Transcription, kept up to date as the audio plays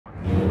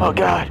Oh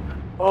God.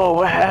 Oh,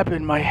 what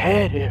happened? My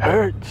head, it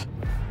hurts.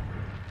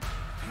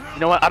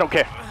 You know what? I don't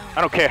care. I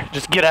don't care.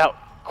 Just get out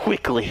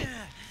quickly.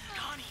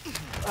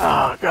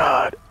 Oh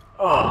God.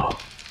 Oh.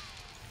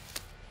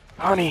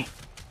 Connie.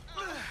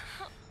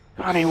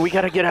 Connie, we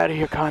gotta get out of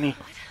here, Connie.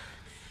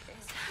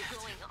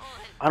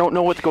 I don't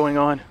know what's going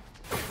on.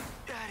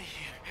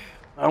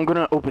 I'm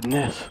gonna open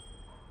this.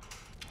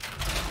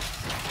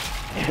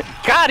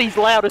 God, he's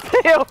loud as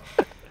hell.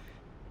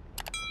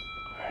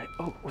 Alright,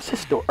 oh, what's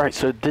this door? Alright,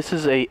 so this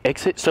is a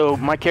exit, so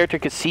my character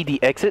could see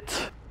the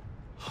exits.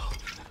 Oh,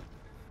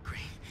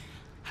 great.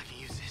 I can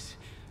use this.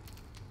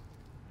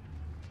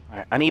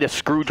 Alright, I need a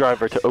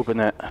screwdriver to open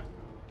that.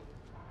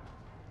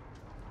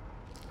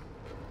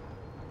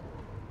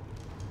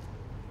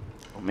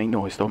 Don't make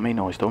noise, don't make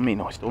noise, don't make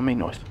noise, don't make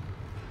noise.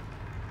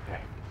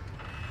 Okay.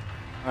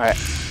 Alright.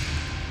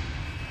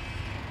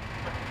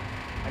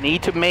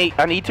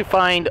 I need to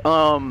find,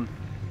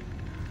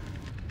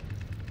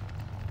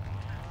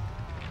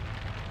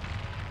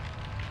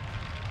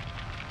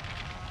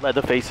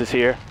 Leatherface is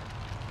here.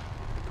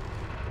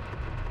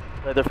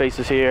 Leatherface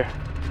is here.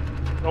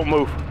 Don't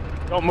move.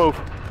 Don't move.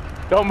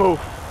 Don't move.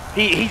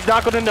 He's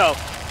not gonna know.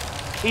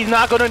 He's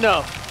not gonna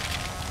know.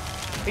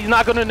 He's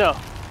not gonna know.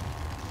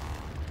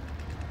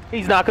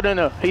 He's not gonna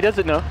know. He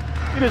doesn't know.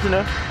 He doesn't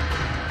know.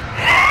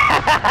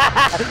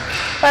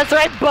 That's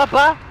right,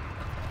 Bubba.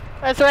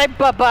 That's right,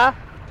 Bubba.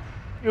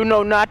 You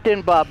know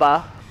nothing,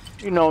 Bubba.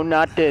 You know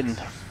nothing.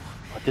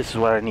 Oh, this is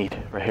what I need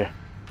right here.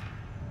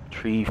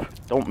 Retrieve.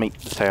 Don't make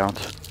the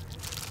sounds.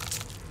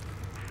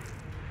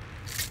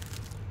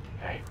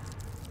 Okay.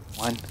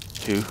 1,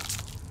 2.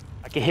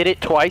 I can hit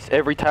it twice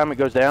every time it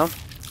goes down.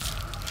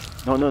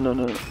 No, no, no,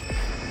 no.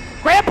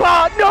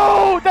 Grandpa!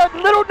 No! That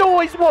little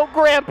noise won't,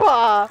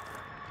 Grandpa!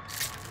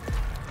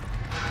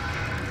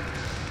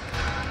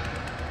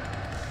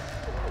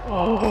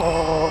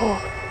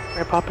 Oh,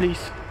 Grandpa,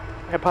 please.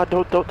 Grandpa,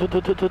 don't.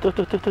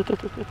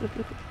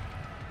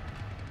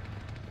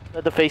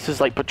 The face is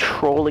like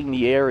patrolling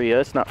the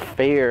area. It's not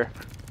fair.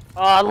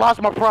 Oh, I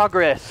lost my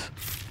progress.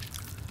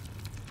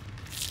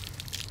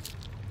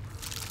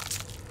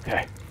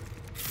 Okay.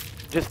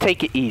 Just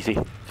take it easy.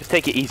 Just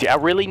take it easy. I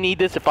really need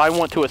this if I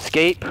want to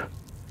escape.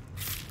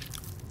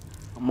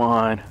 Come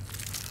on.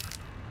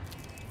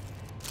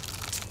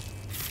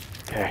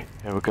 Okay,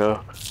 there we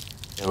go.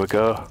 There we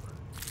go.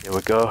 There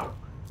we go.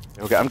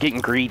 There we go. I'm getting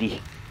greedy.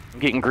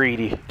 I'm getting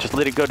greedy. Just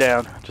let it go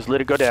down. Just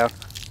let it go down.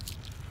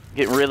 I'm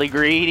getting really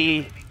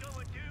greedy.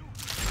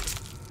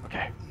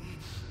 Okay.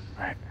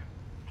 Alright.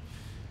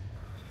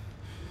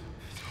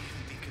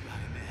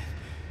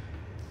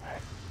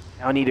 Alright.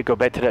 Now I need to go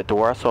back to that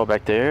door I saw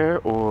back there.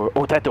 Or...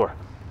 oh, that door.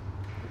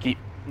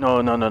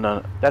 No, no, no,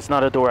 no. That's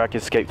not a door I can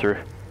escape through.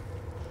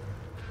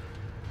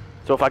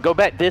 So if I go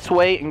back this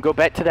way and go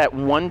back to that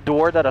one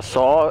door that I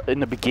saw in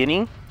the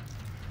beginning,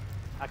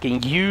 I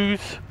can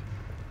use...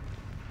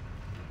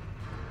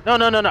 no,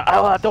 no, no, no.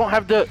 Oh, I don't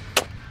have the...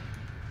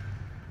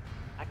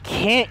 I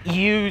can't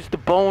use the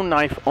bone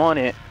knife on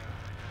it.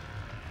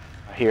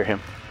 I hear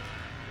him.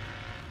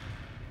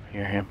 I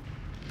hear him.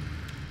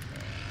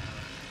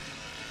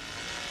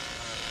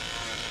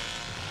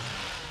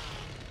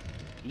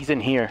 He's in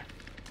here.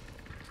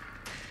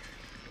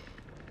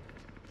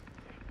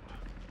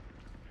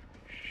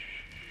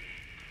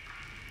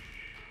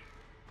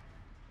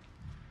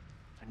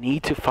 I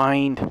need to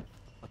find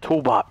a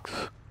toolbox.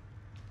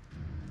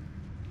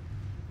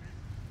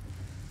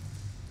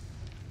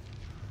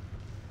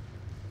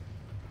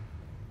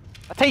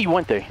 I'll tell you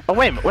one thing. Oh,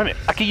 wait a minute, wait a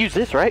minute. I can use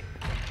this, right?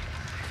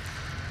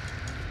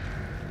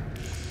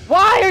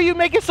 Why are you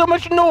making so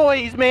much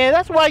noise, man?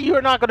 That's why you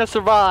are not going to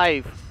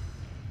survive.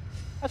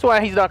 That's why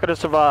he's not going to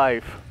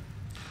survive.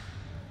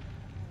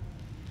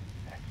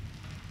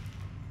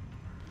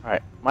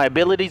 Alright, my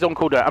ability's on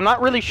cooldown. I'm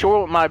not really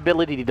sure what my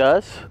ability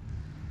does.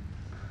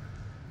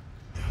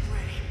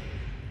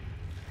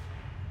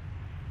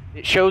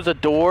 It shows a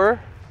door.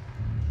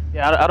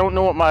 Yeah, I don't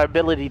know what my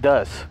ability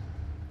does.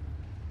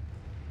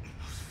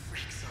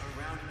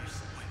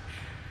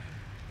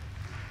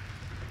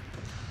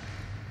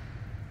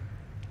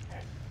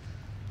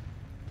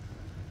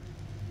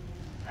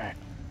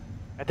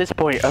 At this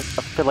point, I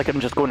feel like I'm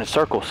just going in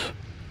circles.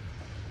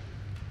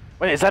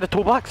 Wait, is that a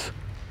toolbox?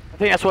 I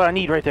think that's what I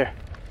need right there.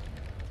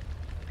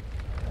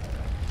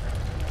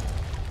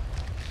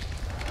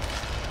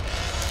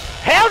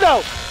 Hell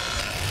no!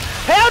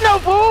 Hell no,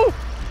 fool!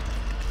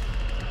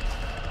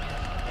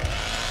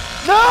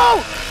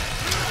 No!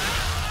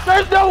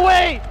 There's no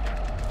way!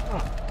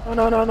 Oh,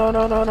 no, no, no,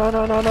 no, no, no,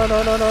 no, no, no, no,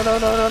 no, no, no, no,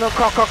 no, no,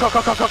 go.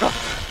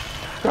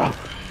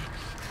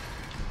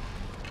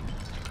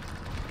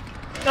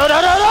 No,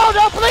 no, no, no,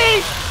 no,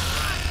 please!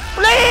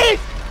 Please!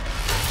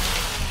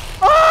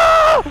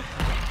 Oh!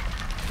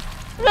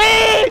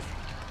 Please!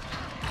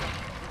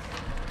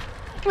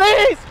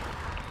 Please!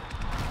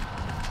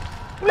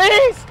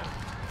 Please!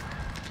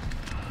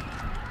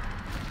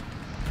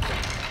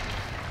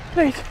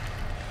 Please!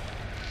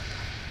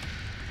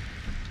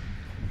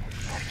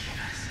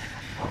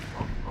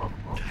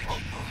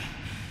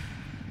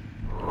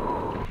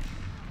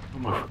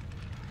 move.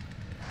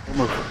 Don't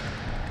move.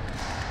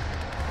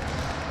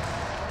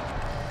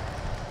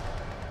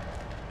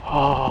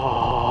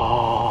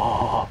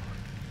 Oh.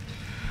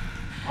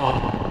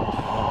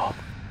 Oh.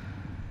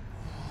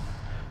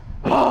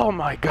 Oh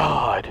my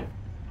God.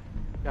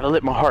 Gotta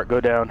let my heart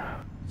go down.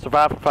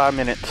 Survive for 5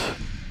 minutes.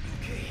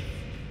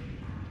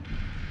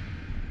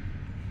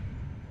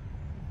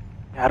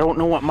 I don't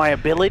know what my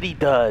ability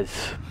does.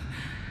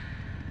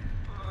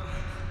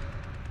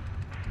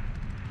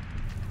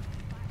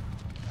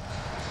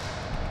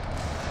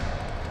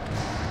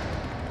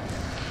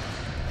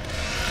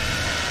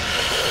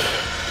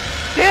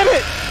 Damn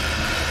it!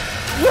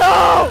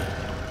 No!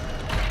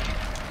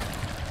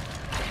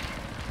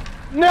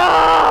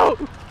 No!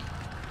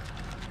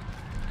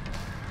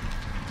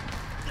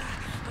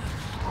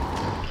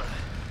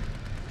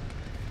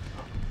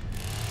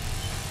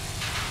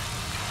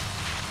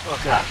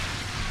 Oh God.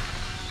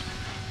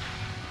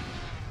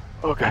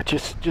 Oh God,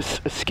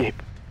 just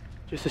escape.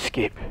 Just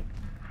escape.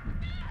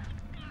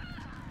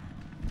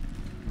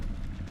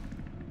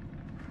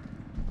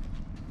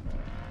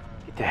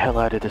 Get the hell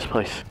out of this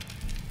place.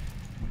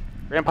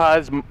 Grandpa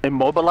is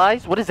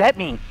immobilized? What does that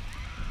mean?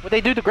 What'd they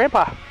do to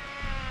Grandpa?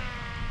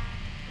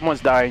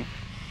 Someone's dying.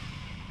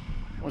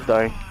 Someone's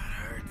dying.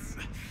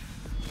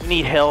 We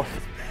need health.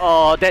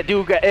 Oh, that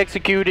dude got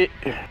executed.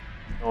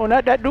 Oh,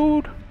 not that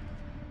dude.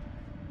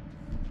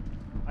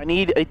 I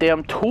need a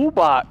damn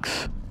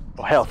toolbox.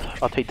 Oh, health.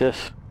 I'll take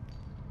this.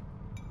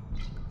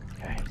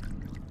 Okay.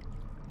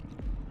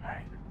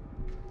 Alright.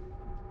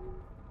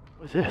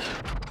 What's this?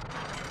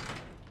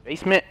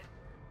 Basement.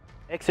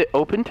 Exit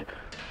opened.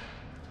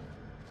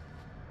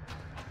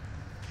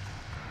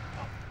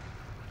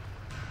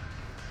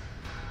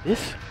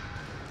 This?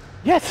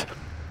 Yes!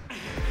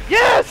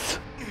 Yes!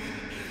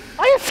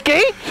 I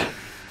escaped!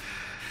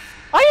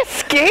 I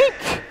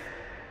escaped!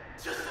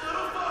 Just a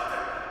little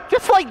farther.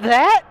 Just like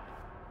that?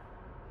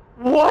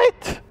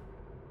 What?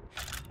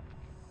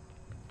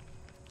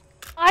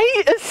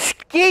 I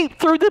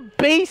escaped through the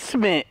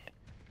basement.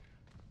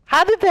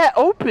 How did that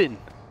open?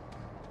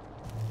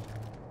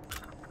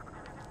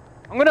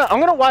 I'm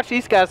gonna watch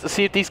these guys to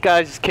see if these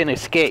guys can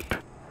escape.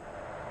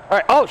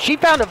 Alright, oh, she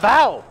found a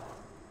valve.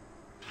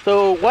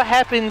 So what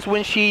happens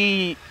when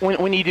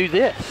when you do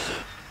this?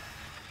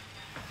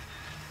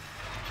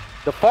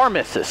 The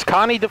pharmacist,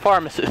 Connie the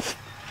pharmacist.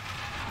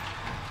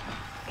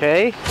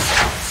 Okay.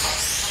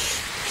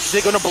 Is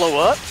it gonna blow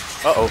up?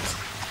 Uh-oh.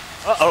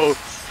 Uh-oh.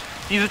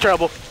 She's in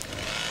trouble.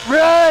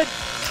 Run!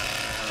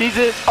 She's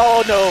in,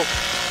 oh no.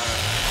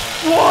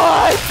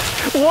 What?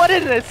 What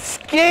an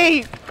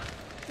escape!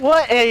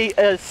 What a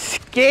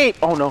escape!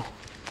 Oh no.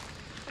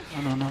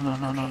 No, no, no, no,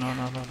 no, no, no,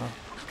 no, no.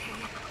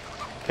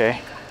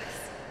 Okay.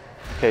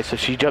 Okay, so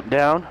she jumped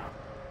down.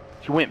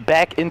 She went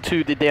back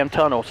into the damn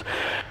tunnels.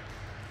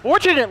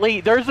 Fortunately,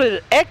 there's an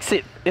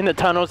exit in the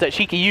tunnels that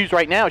she can use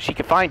right now if she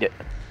can find it.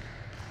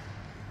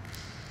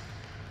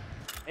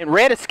 And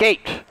Red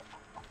escaped.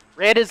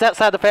 Red is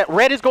outside the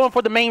Red is going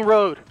for the main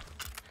road.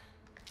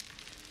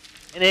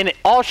 And then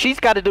all she's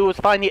got to do is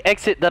find the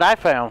exit that I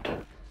found.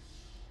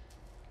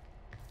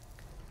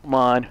 Come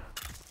on.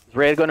 Is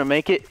Red going to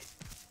make it?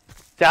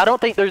 See, I don't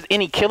think there's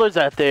any killers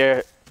out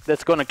there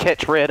that's going to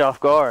catch Red off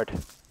guard.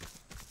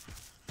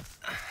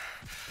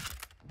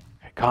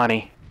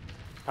 Connie.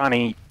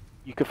 Connie,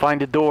 you can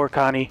find the door,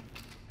 Connie.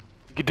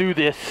 You can do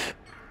this.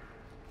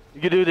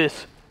 You can do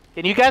this.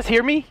 Can you guys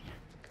hear me?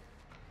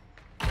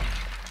 Too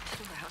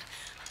loud.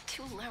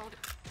 Too loud.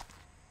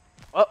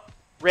 Oh,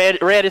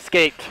 Red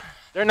escaped.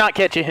 They're not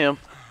catching him.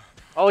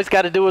 All he's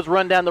got to do is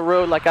run down the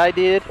road like I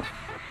did.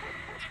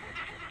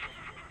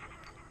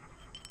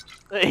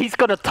 He's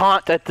gonna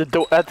taunt at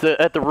the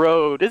at the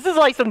road. This is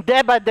like some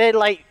Dead by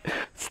Daylight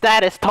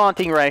status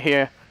taunting right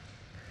here.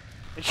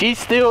 She's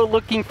still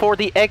looking for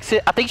the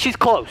exit. I think she's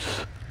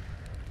close.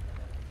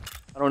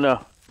 I don't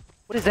know.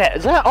 What is that?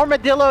 Is that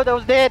Armadillo that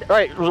was dead? All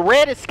right,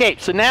 Red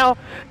escaped. So now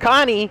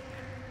Connie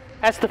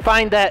has to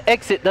find that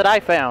exit that I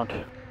found.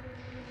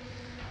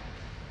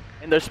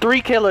 And there's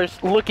 3 killers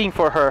looking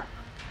for her.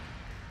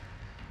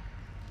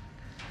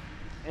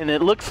 And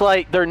it looks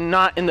like they're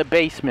not in the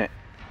basement.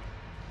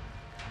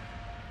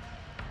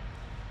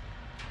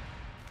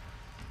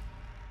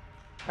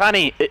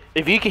 Connie,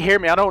 if you can hear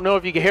me, I don't know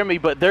if you can hear me,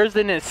 but there's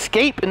an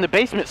escape in the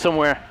basement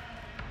somewhere.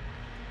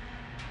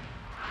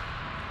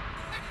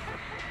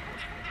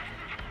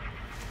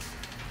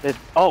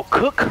 Oh,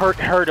 Cook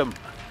heard him.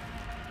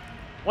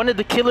 One of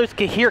the killers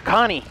can hear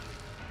Connie.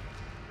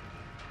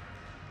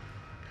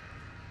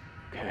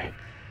 Okay.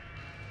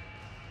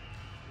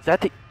 Is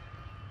that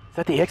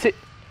the exit?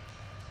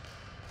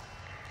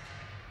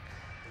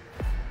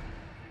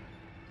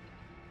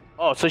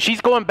 Oh, so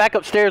she's going back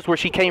upstairs where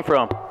she came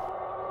from.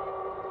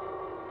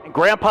 And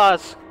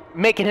Grandpa's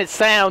making his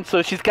sound,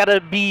 so she's got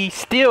to be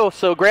still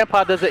so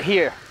Grandpa doesn't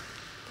hear.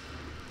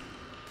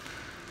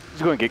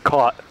 She's going to get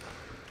caught.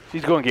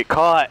 She's going to get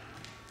caught.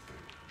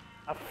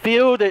 I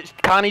feel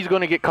that Connie's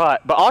going to get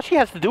caught, but all she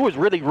has to do is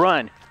really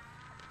run.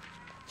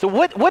 So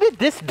what did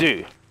this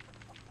do?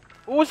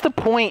 What was the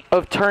point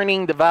of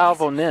turning the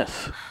valve on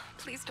this?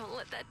 Please don't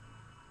let that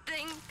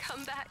thing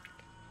come back.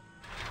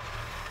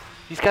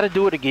 He's got to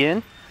do it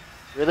again?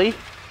 Really?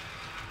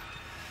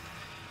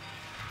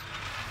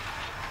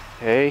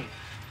 Okay.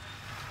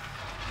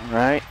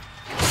 Alright.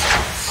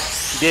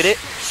 Did it.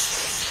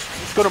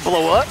 It's gonna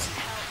blow up.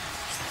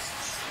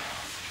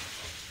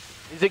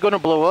 Is it gonna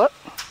blow up?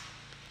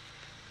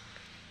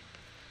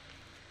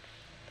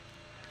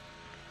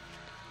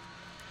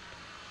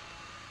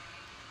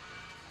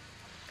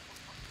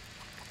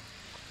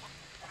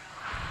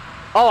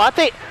 Oh, I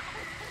think...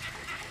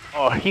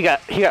 Oh, he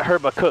got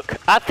hurt by Cook.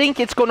 I think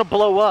it's gonna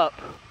blow up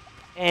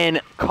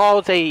and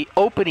cause a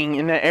opening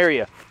in that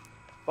area.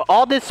 But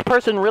all this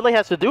person really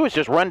has to do is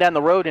just run down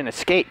the road and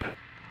escape.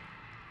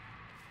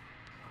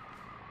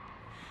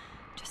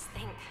 Just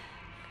think,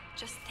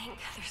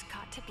 there's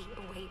got to be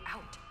a way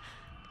out.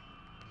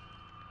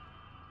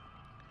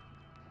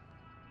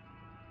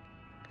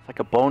 It's like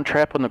a bone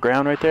trap on the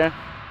ground right there.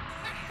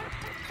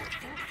 I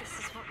think this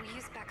is what we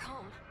use back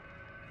home.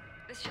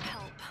 This should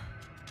help.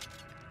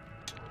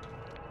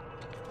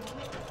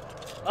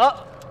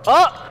 Oh!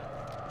 Oh!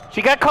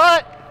 She got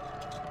caught!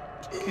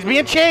 She's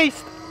being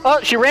chased! Oh,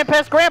 she ran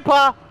past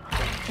Grandpa!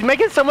 She's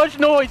making so much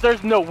noise,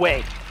 there's no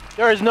way.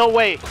 There is no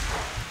way.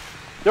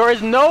 There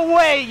is no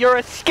way you're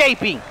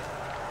escaping!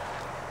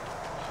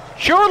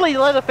 Surely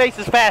Leatherface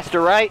is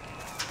faster, right?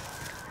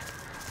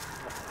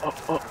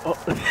 Oh.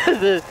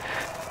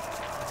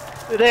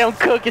 The damn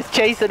Cook is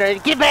chasing her.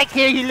 Get back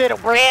here, you little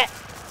brat!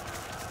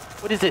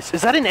 What is this?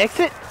 Is that an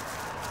exit?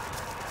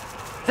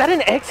 Is that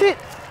an exit?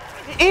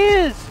 It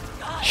is!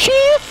 She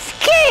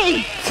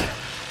escaped!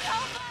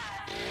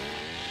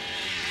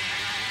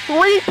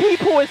 3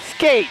 people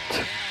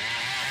escaped!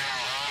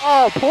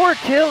 Oh, poor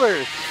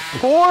killers.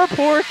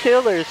 Poor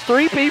killers.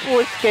 3 people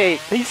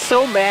escaped. He's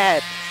so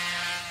mad.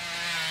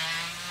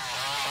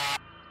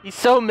 He's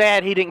so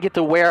mad he didn't get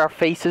to wear our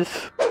faces.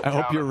 I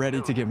hope you're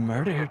ready to get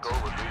murdered.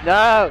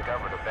 No.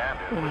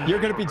 You're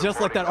gonna be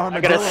just like that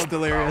armadillo,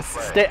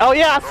 Delirious. Oh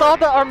yeah, I saw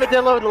the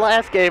armadillo in the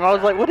last game. I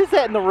was like, what is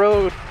that in the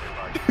road?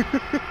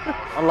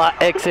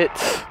 Unlock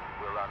exits.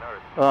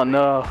 Oh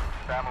no.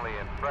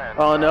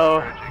 Oh no.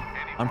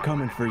 I'm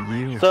coming for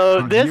you. So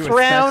And this you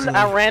round,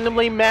 especially. I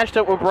randomly matched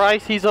up with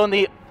Bryce. He's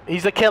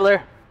a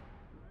killer.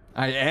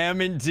 I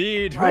am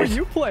indeed. Right. Who are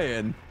you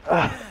playing?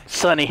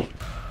 Sunny.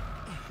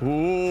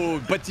 Ooh,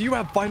 but do you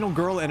have final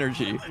girl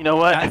energy? You know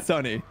what? At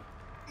Sunny.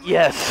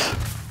 Yes.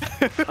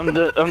 I'm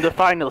the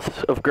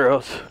finalist of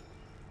girls.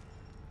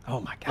 Oh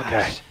my gosh.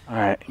 Okay. All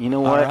right. You know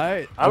what?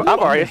 Alright. I've Ooh,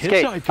 already I'm the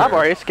escaped. hitchhiker. I've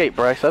already escaped,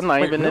 Bryce. I'm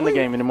not Wait, even in the really?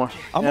 game anymore.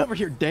 I'm Yep. over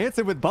here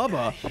dancing with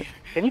Bubba.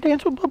 Can you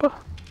dance with Bubba?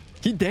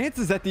 He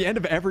dances at the end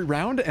of every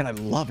round, and I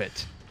love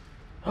it.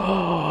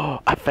 Oh,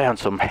 I found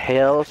some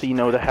health. You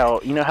know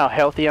how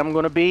healthy I'm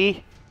gonna be.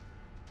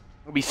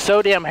 I'm gonna be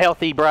so damn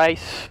healthy,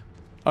 Bryce.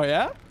 Oh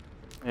yeah?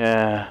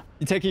 Yeah.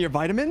 You taking your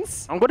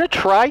vitamins? I'm gonna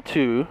try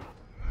to. You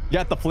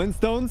got the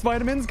Flintstones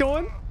vitamins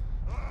going?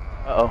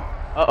 Uh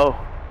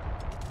oh.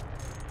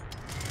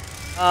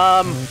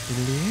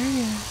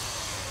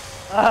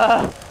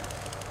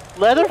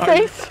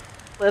 Leatherface?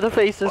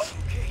 Leatherface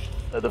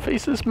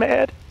is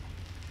mad.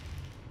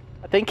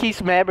 I think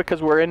he's mad because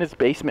we're in his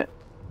basement.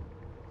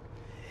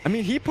 I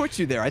mean, he put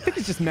you there. I think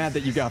he's just mad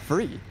that you got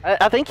free.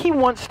 I think he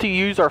wants to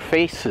use our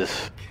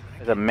faces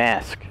as a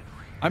mask.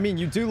 I mean,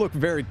 you do look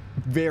very,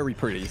 very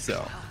pretty,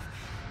 so.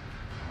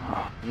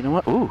 You know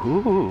what?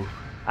 Ooh.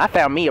 I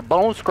found me a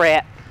bone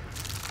scrap.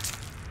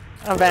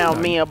 I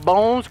found me a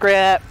bone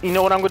scrap. You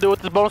know what I'm gonna do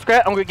with this bone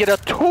scrap? I'm gonna get a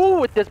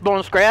tool with this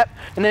bone scrap,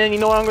 and then you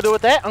know what I'm gonna do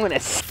with that? I'm gonna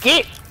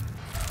skip.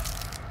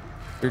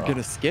 You're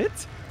gonna skit?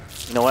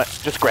 You know what?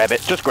 Just grab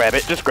it. Just grab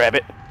it. Just grab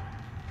it.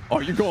 Oh,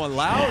 you're going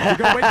loud? You're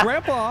gonna wake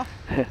Grandpa.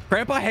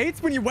 Grandpa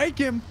hates when you wake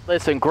him.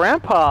 Listen,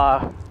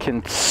 Grandpa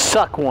can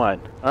suck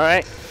one. All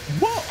right.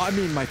 Well, I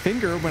mean, my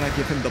finger when I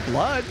give him the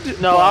blood.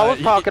 No, I was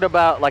but talking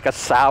about like a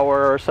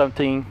sour or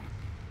something.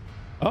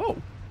 Oh,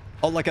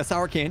 like a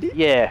sour candy?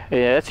 Yeah.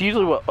 That's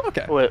usually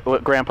Okay.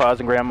 what grandpas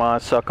and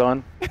grandmas suck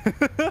on.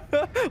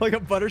 Like a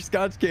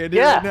butterscotch candy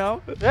Yeah. right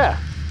now? Yeah.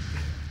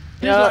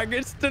 He's like,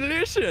 it's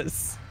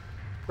delicious.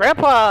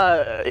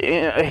 Grandpa,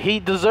 he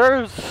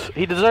deserves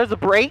a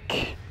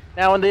break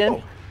now and then.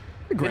 Oh,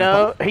 you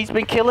know, he's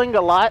been killing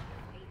a lot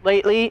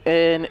lately,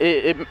 and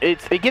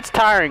it gets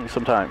tiring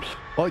sometimes.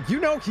 Well, you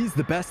know he's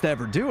the best to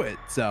ever do it,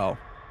 so.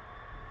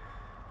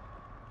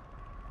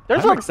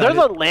 There's I'm a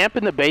excited. lamp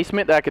in the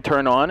basement that I could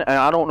turn on, and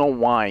I don't know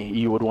why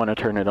you would want to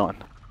turn it on.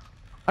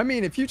 I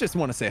mean, if you just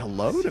want to say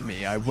hello to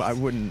me, I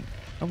wouldn't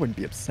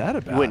be upset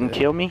about it. Wouldn't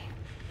kill me.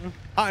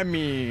 I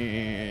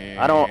mean,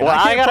 I don't. Well,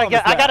 I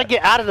gotta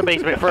get out of the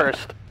basement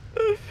first.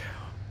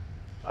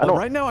 Well,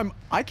 right now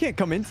I can't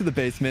come into the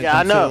basement Yeah,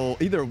 I until know.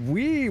 either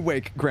we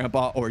wake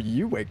Grandpa or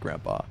you wake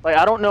Grandpa. Like,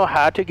 I don't know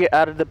how to get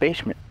out of the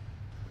basement.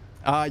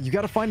 You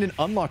got to find an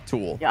unlock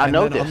tool. Yeah, I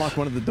know and then this. unlock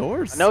one of the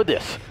doors. I know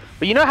this,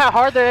 but you know how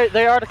hard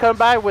they are to come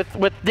by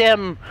with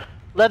them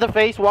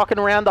Leatherface walking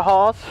around the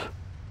halls.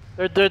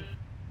 They're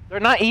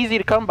not easy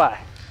to come by.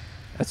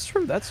 That's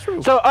true. That's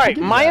true. So, all I'll right,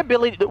 give you my that.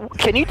 ability.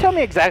 Can you tell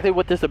me exactly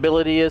what this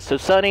ability is? So,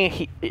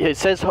 Sonny, it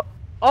says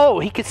Oh,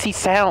 he can see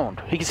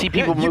sound. He can see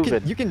people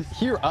moving. You can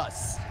hear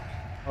us.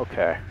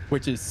 Okay.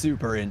 Which is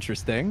super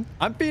interesting.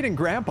 I'm feeding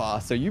Grandpa,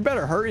 so you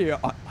better hurry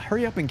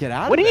up and get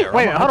out What of are you? there.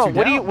 Wait, I'm gonna hold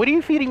hunt on. you down. What are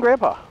you feeding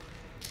Grandpa?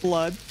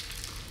 Blood.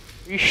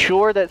 Are you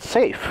sure that's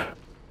safe?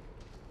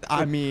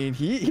 I mean,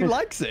 he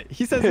likes it.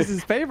 He says it's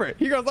his favorite.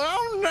 He goes,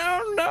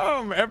 oh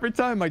no, every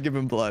time I give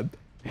him blood.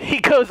 He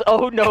goes,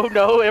 oh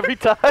no, every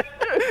time.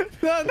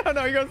 No.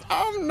 He goes,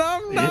 oh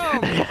no.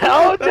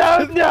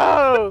 Oh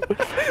no.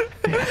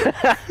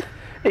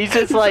 He's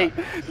just like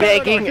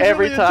begging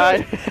every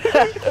time.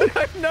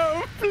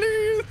 No,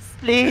 please.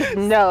 Please,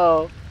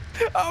 no.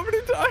 How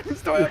many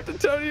times do I have to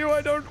tell you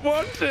I don't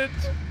want it?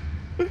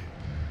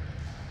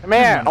 Come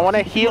here, I want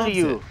to He heal loves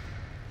you. it.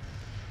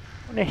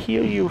 I want to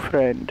heal you,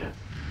 friend.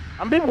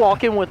 I've been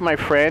walking with my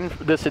friend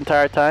this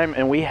entire time,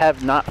 and we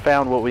have not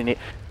found what we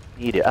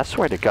needed. I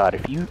swear to God,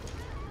 if you...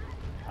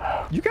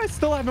 You guys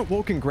still haven't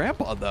woken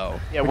Grandpa, though.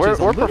 Yeah, which is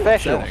a we're little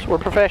professionals. upsetting. We're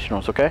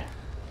professionals, okay?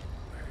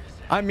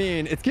 I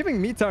mean, it's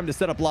giving me time to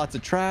set up lots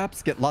of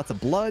traps, get lots of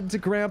blood to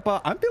Grandpa.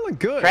 I'm feeling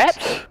good.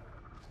 Traps?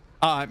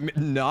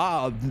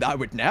 No, I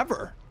would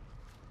never.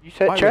 You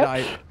said Why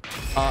traps?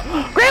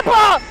 would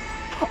Grandpa!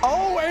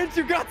 Oh, and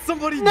you got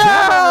somebody dead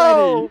No!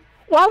 already.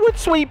 Why would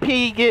Sweet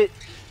Pea get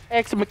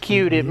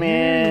executed,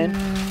 man?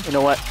 You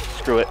know what?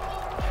 Screw it.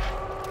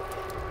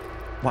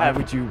 Why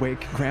would you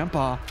wake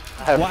Grandpa?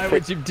 have Why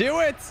would you do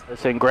it?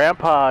 Listen,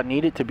 Grandpa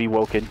needed to be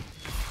woken.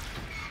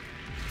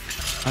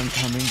 I'm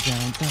coming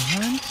down to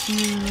hunt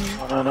you.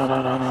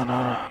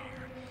 No.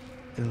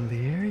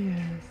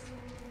 Delirious.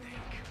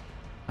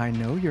 I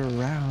know you're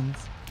around.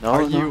 No,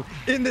 Are no. you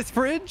in this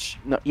fridge?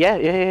 No,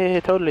 yeah,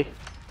 totally.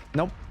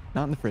 Nope,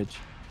 not in the fridge.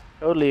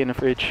 Totally in the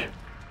fridge.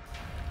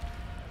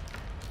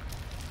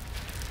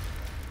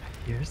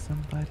 Here's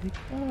somebody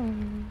close.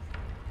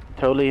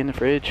 Totally in the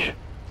fridge.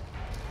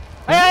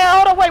 Hey,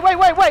 hold on, wait.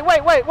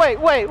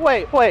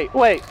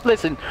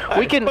 Listen,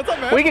 we can what's up,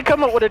 man? we can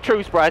come up with a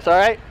truce, Bryce, all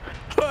right?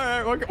 All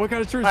right, what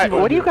kind of truth All right, you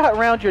want what do you got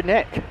around your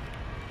neck?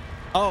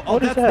 Oh,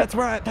 What is that?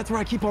 that's where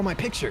I keep all my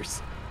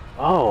pictures.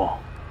 Oh.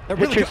 They're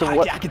really Pictures good. of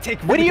what? I can take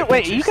What do really you good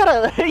wait? pictures.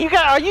 You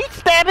got? Are you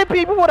stabbing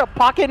people with a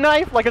pocket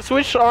knife like a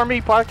Swiss Army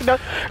pocket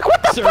knife?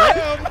 What the Sure fuck?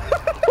 am.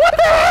 What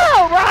the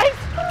hell, Bryce?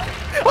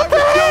 What the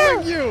I'm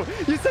hell? killing you.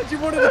 You said you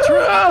wanted a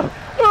truth.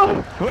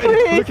 Wait,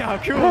 Please. look how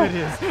cool it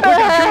is. Look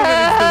how cool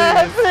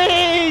it is, Delirious.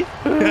 Please.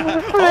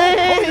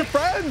 Oh, your Please.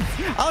 friends.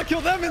 I'll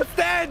kill them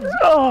instead.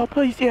 Oh,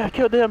 please, yeah,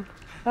 kill them,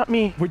 not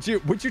me. Would you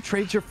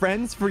trade your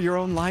friends for your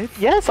own life?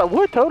 Yes, I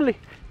would totally.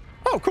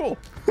 Oh, cool.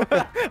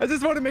 I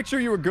just wanted to make sure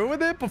you were good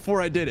with it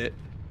before I did it.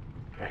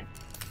 Okay.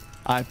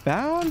 I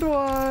found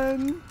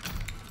one.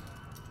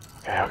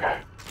 Okay.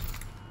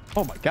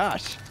 Oh my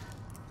gosh.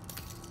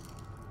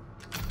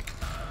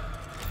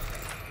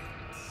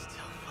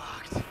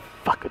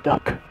 Fuck a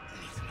duck.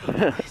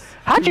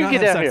 How'd Do you not get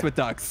have down sex here? with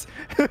ducks.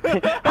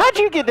 How'd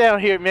you get down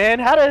here, man?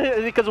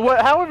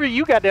 However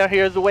you got down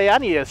here is the way I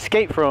need to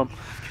escape from.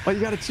 Well,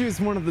 you got to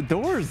choose one of the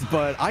doors,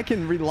 but I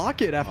can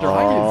relock it after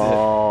I use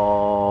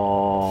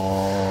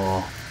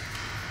Oh.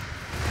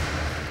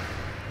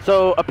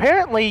 So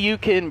apparently you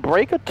can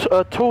break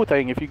a tool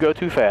thing if you go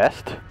too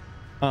fast. it.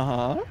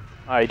 Uh-huh.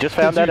 I just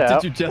found that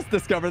out. Did you just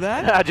discover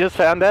that? I just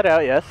found that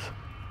out, yes.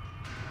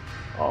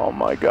 Oh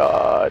my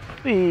God,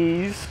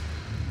 please.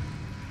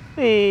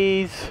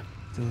 Please.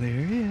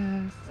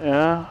 Delirious.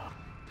 Yeah.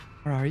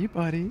 Where are you,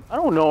 buddy? I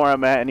don't know where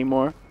I'm at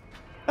anymore.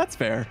 That's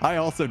fair. I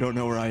also don't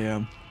know where I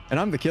am. And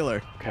I'm the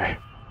killer. Okay.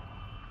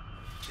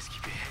 Just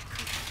keep your head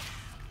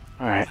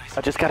clear. Alright.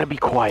 I just gotta be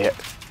quiet.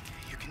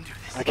 You can do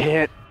this. I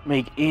can't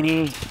make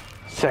any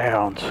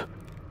sounds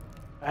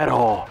at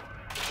all.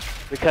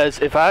 Because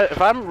if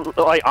I'm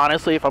like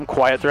honestly, if I'm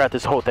quiet throughout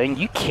this whole thing,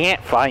 you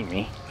can't find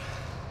me.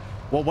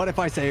 Well, what if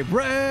I say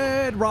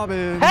Red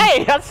Robin?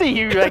 Hey, I see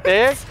you right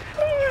there.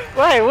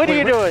 Wait, what are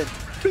you doing?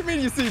 What do you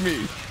mean you see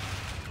me?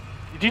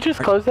 Did you just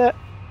close that?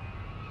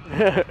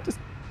 I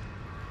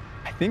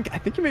think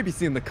you may be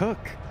seeing the cook.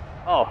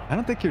 Oh, I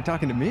don't think you're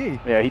talking to me.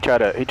 yeah, he tried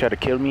to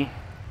kill me.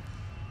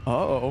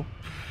 Uh-oh.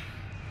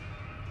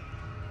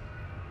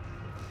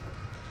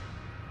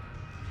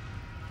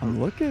 I'm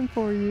looking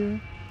for you.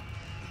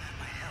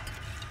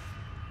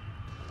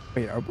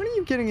 Wait, are one of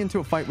you getting into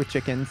a fight with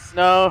chickens?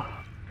 No.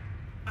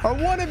 Are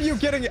one of you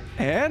getting...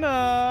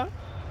 Anna!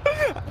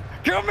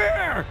 Come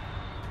here!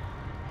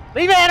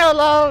 Leave Anna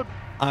alone.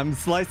 I'm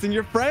slicing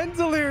your friend,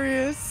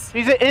 Delirious.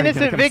 He's an Are you gonna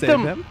innocent come save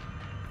victim. them?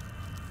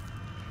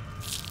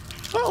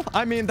 Well,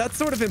 I mean, that's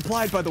sort of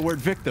implied by the word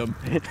victim.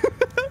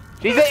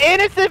 She's an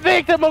innocent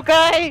victim,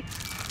 okay?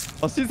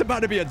 Well, she's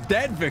about to be a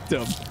dead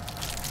victim.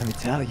 Let me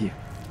tell you.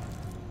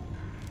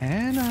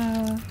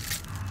 Anna.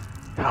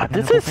 God,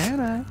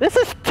 Anna. this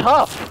is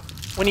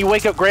tough when you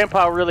wake up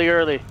Grandpa really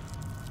early.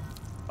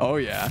 Oh,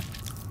 yeah.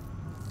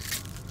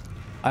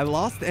 I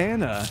lost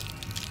Anna.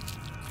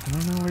 I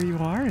don't know where you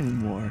are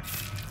anymore.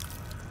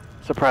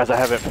 Surprised I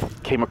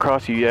haven't came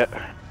across you yet.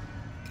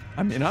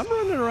 I mean, I'm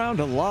running around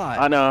a lot.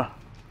 I know.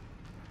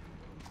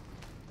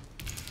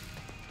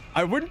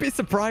 I wouldn't be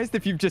surprised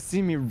if you've just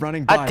seen me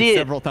running by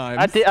several times.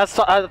 I did.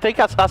 I think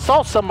I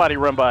saw somebody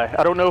run by.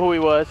 I don't know who he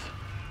was.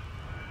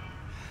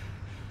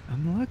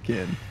 I'm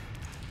looking.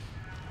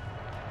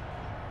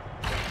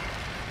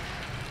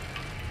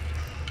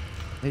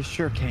 They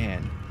sure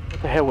can.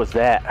 What the hell was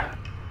that?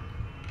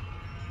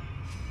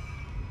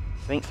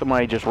 I think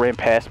somebody just ran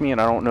past me, and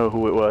I don't know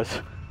who it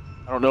was.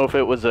 I don't know if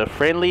it was a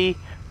friendly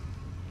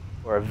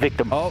or a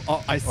victim. Oh,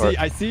 I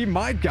see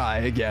my guy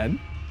again.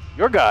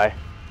 Your guy?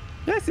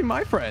 Yeah, I see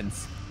my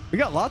friends. We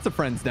got lots of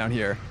friends down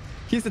here.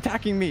 He's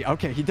attacking me.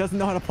 Okay, he doesn't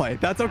know how to play.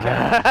 That's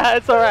okay.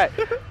 It's all right.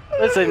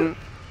 Listen,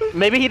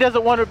 maybe he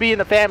doesn't want to be in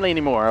the family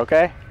anymore,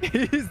 okay?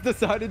 He's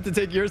decided to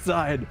take your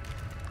side.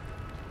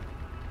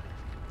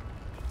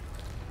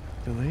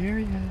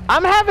 Delirious.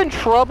 I'm having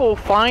trouble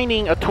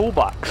finding a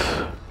toolbox.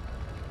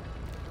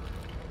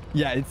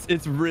 Yeah,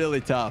 it's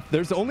really tough.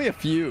 There's only a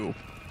few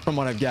from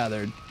what I've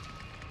gathered.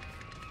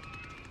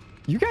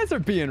 You guys are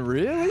being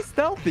really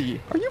stealthy.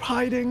 Are you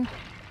hiding?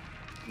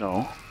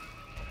 No.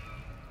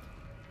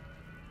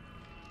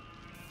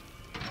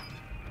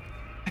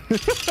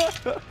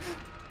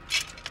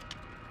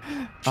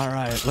 All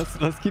right,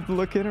 let's keep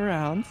looking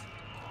around.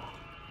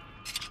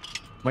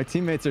 My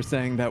teammates are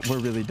saying that we're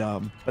really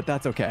dumb, but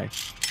that's okay.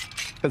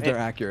 Because they're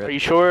accurate. Are you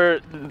sure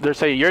they're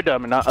saying you're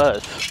dumb and not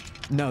us?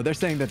 No, they're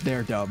saying that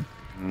they're dumb.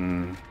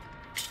 Mm.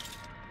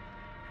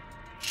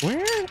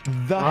 Where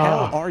the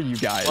hell are you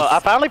guys? Well, I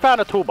finally found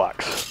a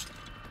toolbox.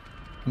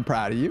 I'm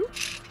proud of you.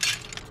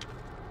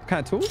 What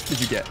kind of tools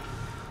did you get?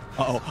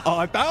 Uh-oh. Oh,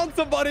 I found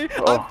somebody.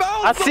 Oh. I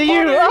found I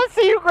somebody.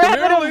 see you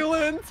grabbing him.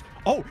 Leland.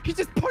 Oh, he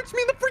just punched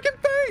me in the freaking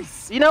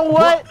face. You know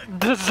what?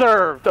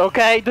 Deserved,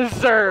 okay?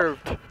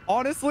 Deserved.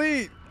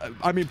 Honestly,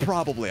 I mean,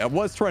 probably. I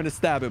was trying to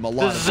stab him a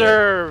lot.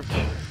 Deserved.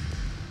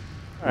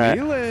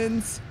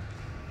 Leland's.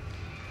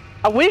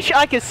 I wish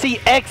I could see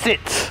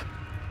exits.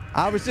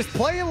 I was just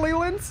playing,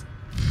 Leland's.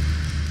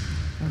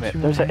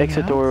 There's an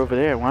exit door over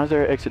there. Why is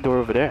there an exit door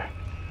over there?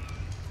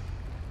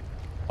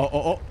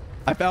 Oh.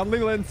 I found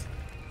Leland's.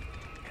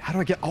 How do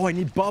I get... Oh, I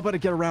need Bubba to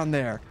get around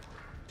there.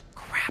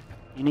 Crap.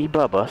 You need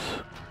Bubba's.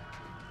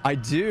 I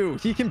do.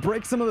 He can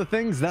break some of the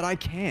things that I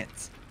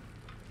can't.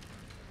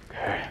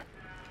 Okay.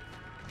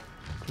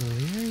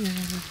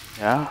 Delirious.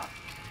 Yeah?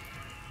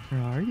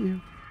 Where are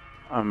you?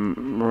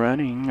 I'm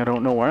running. I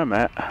don't know where I'm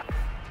at.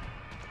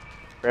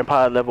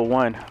 Grandpa at level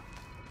 1.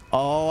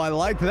 Oh, I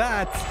like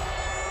that.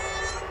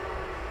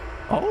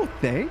 Oh,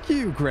 thank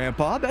you,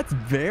 Grandpa. That's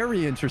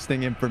very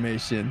interesting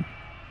information.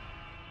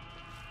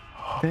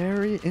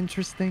 Very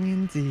interesting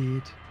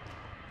indeed.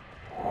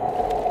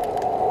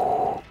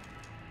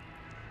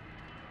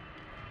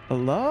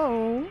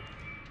 Hello?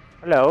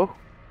 Hello?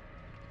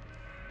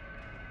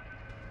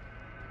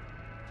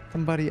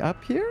 Somebody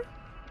up here?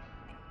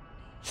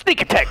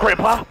 Sneak attack,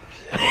 Grandpa!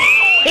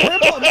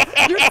 Grandpa,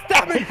 you're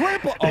stabbing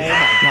Grandpa! Oh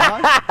my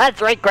god.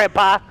 That's right,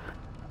 Grandpa!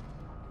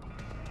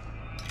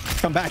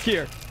 Come back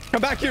here.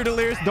 Come back here,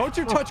 Delirious. Don't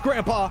you touch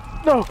Grandpa.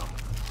 No!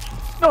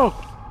 No!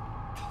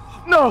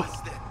 No!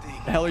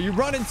 The hell are you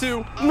running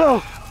to?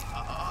 No!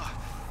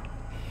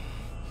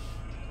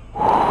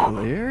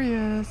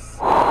 Delirious.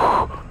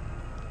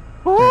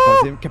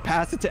 Grandpa's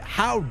incapacitated.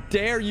 How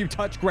dare you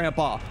touch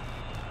Grandpa?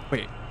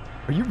 Wait,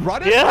 are you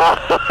running? Yeah!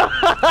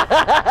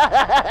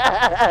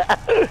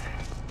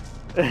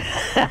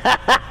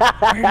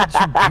 Where did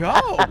you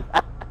go?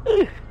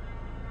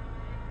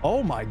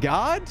 Oh my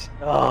god.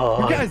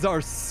 Oh. You guys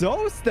are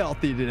so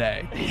stealthy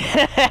today.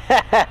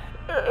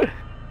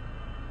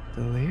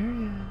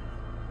 Delirious.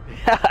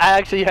 I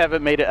actually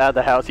haven't made it out of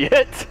the house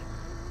yet.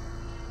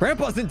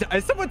 Grandpa's in.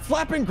 Is someone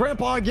slapping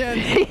Grandpa again?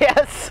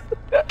 Yes.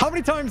 How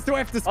many times do I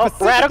have to Oh,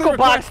 specifically Radical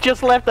Box request?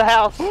 just left the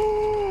house.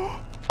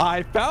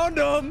 I found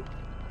him.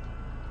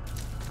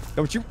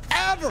 Don't you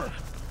ever.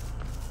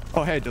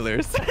 Oh, hey,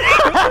 Delirious. No! Don't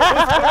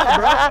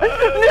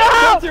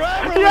you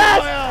ever leave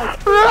my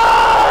house.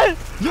 Run!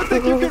 You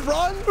think you can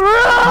run?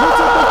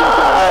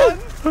 Run!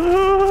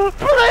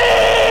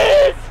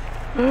 Please!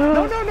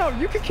 No.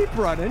 You can keep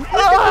running. You can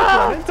keep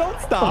running. Don't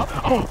stop.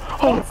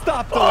 Don't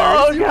stop, Delirious.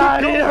 Oh, You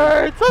God, keep it going.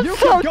 hurts. I'm You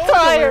so can go,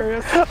 tired.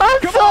 Delirious. I'm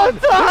Come so on.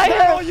 Is that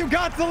tired. all you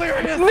got,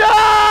 Delirious?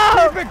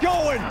 No! Keep it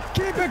going.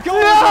 Keep it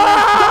going,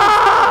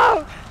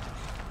 Delirious.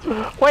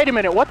 No! Wait a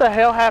minute. What the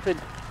hell happened?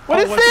 What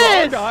is what's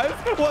this? wrong, guys?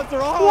 What's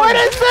wrong? What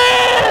is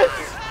this?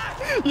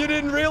 You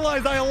didn't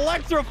realize I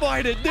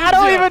electrified it, did you? I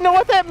don't even know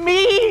what that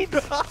means.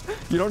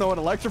 You don't know what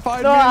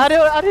electrified No, means? I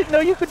didn't know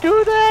you could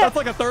do that. That's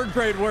like a 3rd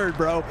grade word,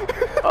 bro.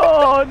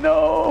 Oh,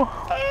 no.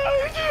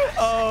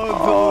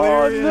 Oh,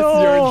 Delirious,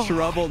 no. you're in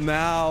trouble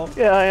now.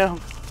 Yeah, I am.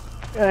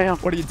 Yeah, I am.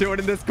 What are you doing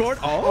in this court?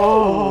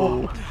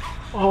 Oh.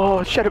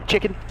 Oh, shut up,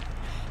 chicken.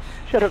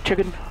 Shut up,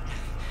 chicken.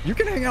 You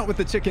can hang out with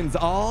the chickens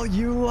all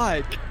you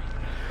like.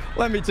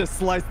 Let me just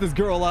slice this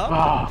girl up.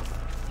 Oh.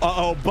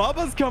 Uh-oh,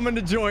 Bubba's coming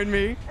to join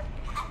me.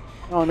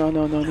 No.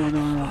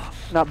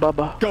 Not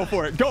Bubba. Go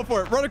for it. Go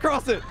for it. Run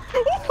across it.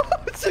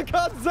 She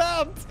got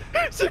zapped.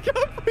 She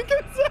got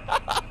freaking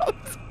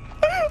zapped.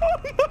 Oh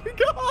my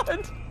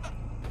god.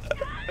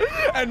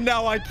 And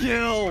now I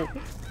kill.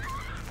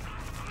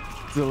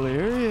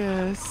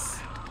 Delirious.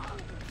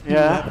 You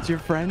Yeah. left your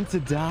friend to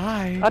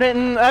die. I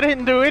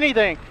didn't do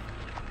anything.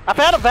 I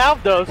found a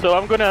valve though, so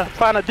I'm gonna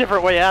find a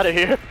different way out of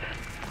here.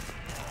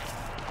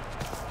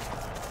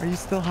 Are you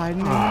still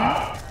hiding in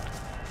there?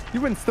 You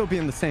wouldn't still be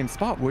in the same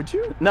spot, would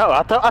you? No,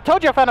 I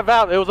told you I found a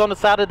valve. It was on the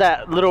side of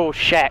that little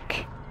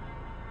shack.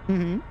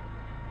 Mm-hmm.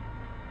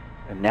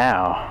 And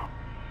now,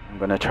 I'm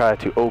gonna try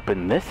to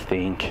open this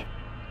thing.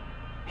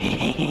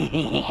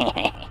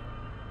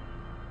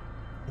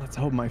 Let's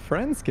hope my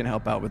friends can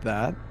help out with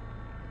that.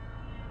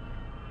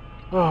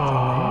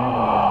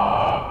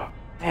 Oh,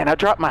 man, I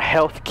dropped my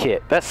health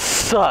kit. That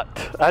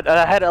sucked.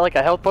 I had like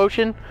a health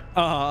potion.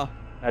 I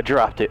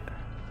dropped it.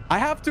 I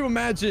have to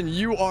imagine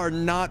you are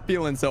not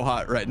feeling so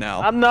hot right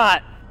now. I'm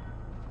not.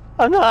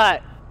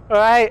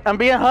 Alright, I'm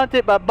being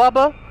hunted by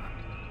Bubba.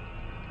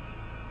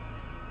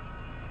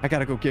 I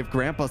gotta go give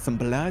Grandpa some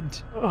blood.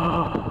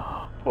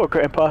 Oh, poor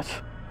Grandpa.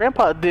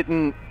 Grandpa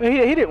didn't. He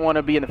didn't want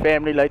to be in a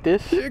family like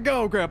this. Here you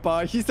go,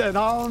 Grandpa. He said,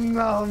 "Oh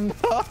no."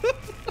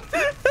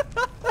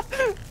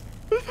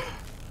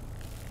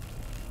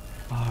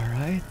 All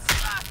right.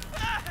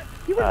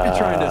 You wouldn't be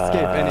trying to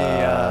escape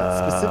any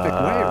specific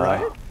way,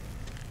 right?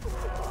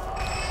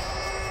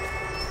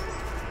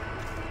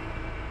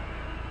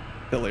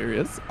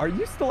 Delirious. Are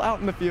you still out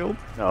in the field?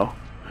 No.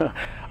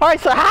 Alright,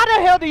 so how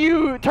the hell do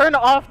you turn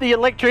off the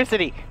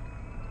electricity?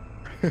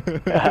 Don't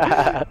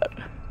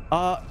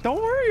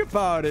worry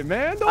about it,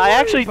 man. I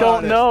actually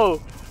don't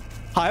know.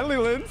 Hi,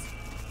 Leland.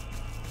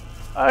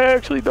 I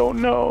actually don't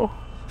know.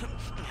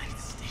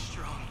 Stay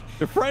strong.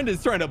 Your friend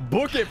is trying to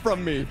book it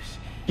from me.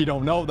 He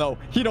don't know, though.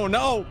 He don't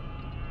know.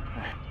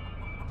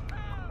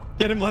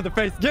 Get him,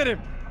 Leatherface. Get him.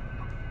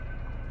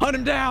 Hunt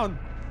him down.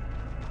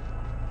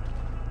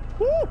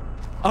 Woo.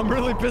 I'm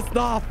really pissed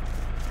off.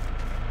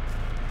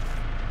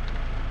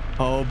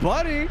 Oh,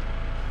 buddy.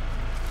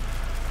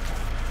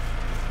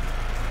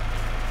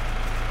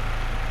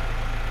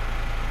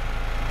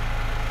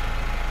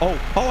 Oh,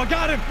 I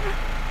got him.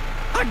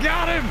 I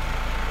got him.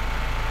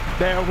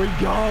 There we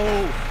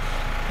go.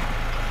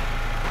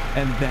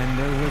 And then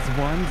there was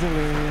one,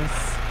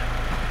 Delirious.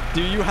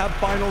 Do you have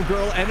final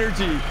girl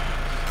energy?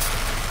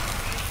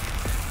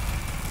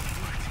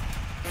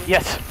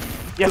 Yes.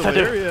 Yes,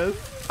 Delirious.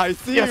 I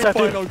see Yes, you, I do.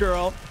 final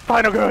girl.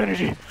 Final girl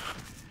energy.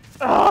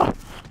 Ah,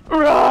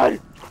 run!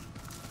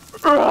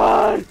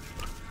 Run!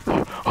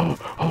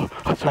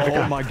 I swear to Oh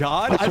God. my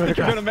God. I swear think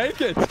to you're God. gonna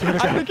make it. swear to I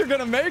God. think you're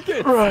gonna make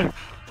it. Run!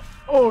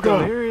 Oh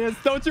God! Delirious,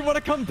 don't you want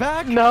to come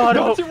back? No, I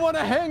Don't don't. you want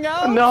to hang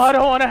out? No, I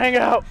don't want to hang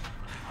out.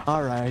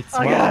 All right.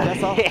 I Well, got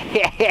that's all.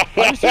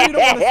 Are you sure you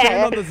don't want to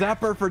stand on the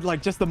zapper for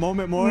like just a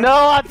moment more? No,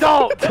 I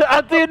don't.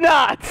 I do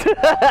not.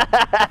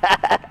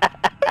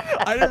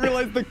 I didn't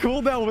realize the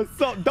cooldown was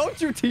so.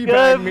 Don't you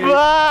teabag me.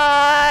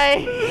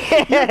 Goodbye.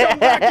 You come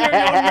back here,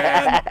 young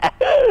man.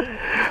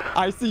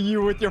 I see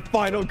you with your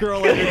final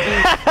girl energy.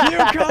 You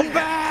come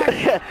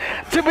back.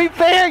 To be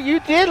fair, you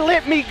did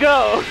let me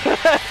go.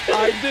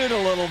 I did a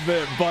little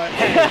bit, but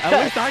hey,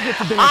 at least I get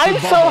to dance I'm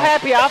with so Bubba.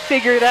 happy I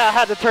figured out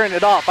how to turn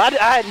it off. I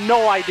had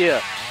no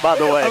idea, by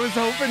the way. I was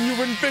hoping you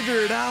wouldn't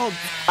figure it out.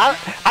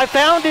 I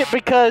found it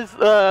because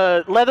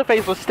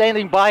Leatherface was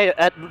standing by it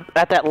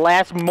at that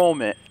last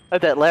moment. At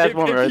that last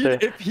moment right there.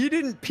 If he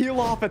didn't peel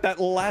off at that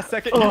last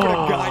second, he would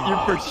have got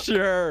you for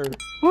sure.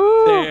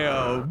 Woo.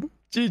 Damn.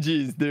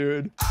 GG's,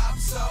 dude. I'm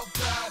so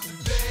proud to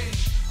be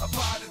a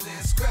part of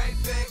this great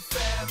big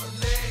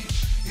family.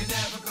 You're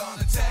never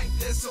gonna take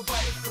this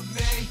away from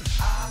me.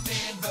 I'm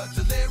in the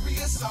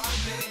delirious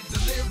army,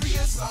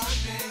 delirious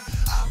army.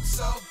 I'm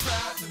so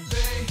proud to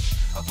be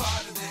a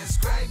part of